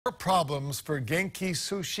problems for Genki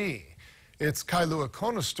Sushi. Its Kailua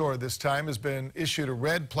Kona store this time has been issued a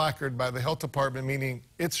red placard by the health department, meaning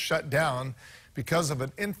it's shut down because of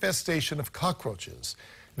an infestation of cockroaches.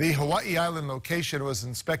 The Hawaii Island location was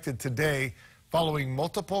inspected today following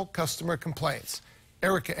multiple customer complaints.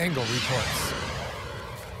 Erica Engel reports.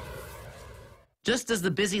 Just as the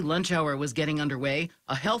busy lunch hour was getting underway,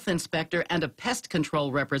 a health inspector and a pest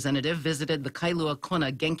control representative visited the Kailua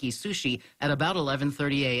Kona Genki Sushi at about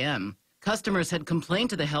 11:30 a.m. Customers had complained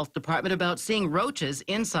to the health department about seeing roaches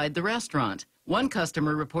inside the restaurant. One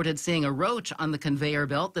customer reported seeing a roach on the conveyor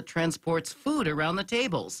belt that transports food around the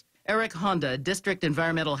tables. Eric Honda, District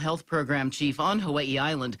Environmental Health Program Chief on Hawaii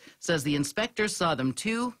Island, says the inspectors saw them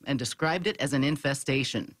too and described it as an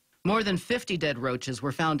infestation. More than 50 dead roaches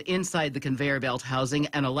were found inside the conveyor belt housing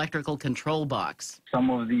an electrical control box.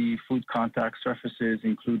 Some of the food contact surfaces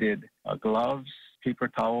included gloves, paper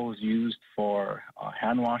towels used for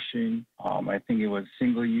hand washing. I think it was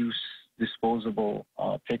single-use disposable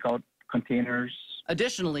takeout containers.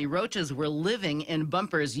 Additionally, roaches were living in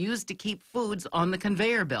bumpers used to keep foods on the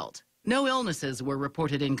conveyor belt. No illnesses were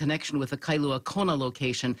reported in connection with the Kailua Kona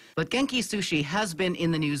location, but Genki Sushi has been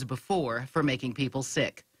in the news before for making people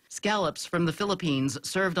sick. Scallops from the Philippines,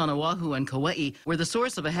 served on Oahu and Kauai, were the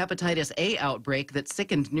source of a hepatitis A outbreak that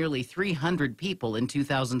sickened nearly 300 people in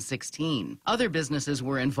 2016. Other businesses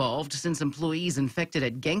were involved since employees infected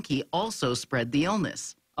at Genki also spread the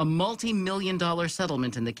illness. A multi-million-dollar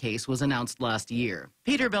settlement in the case was announced last year.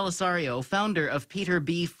 Peter Belisario, founder of Peter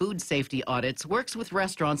B. Food Safety Audits, works with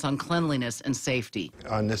restaurants on cleanliness and safety.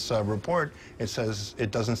 On this report,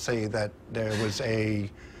 it doesn't say that there was a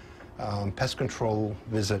pest control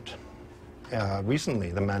visit recently.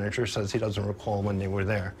 The manager says he doesn't recall when they were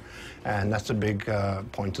there, and that's a big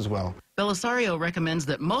point as well. Belisario recommends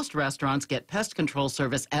that most restaurants get pest control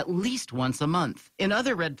service at least once a month. In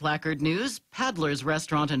other red placard news, Paddler's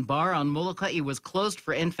Restaurant and Bar on Molokai was closed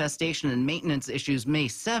for infestation and maintenance issues May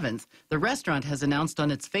 7th. The restaurant has announced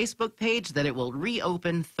on its Facebook page that it will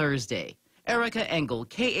reopen Thursday. Erica Engel,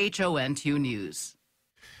 KHON 2 News.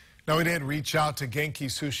 Now, we did reach out to Genki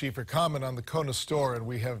Sushi for comment on the Kona store, and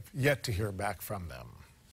we have yet to hear back from them.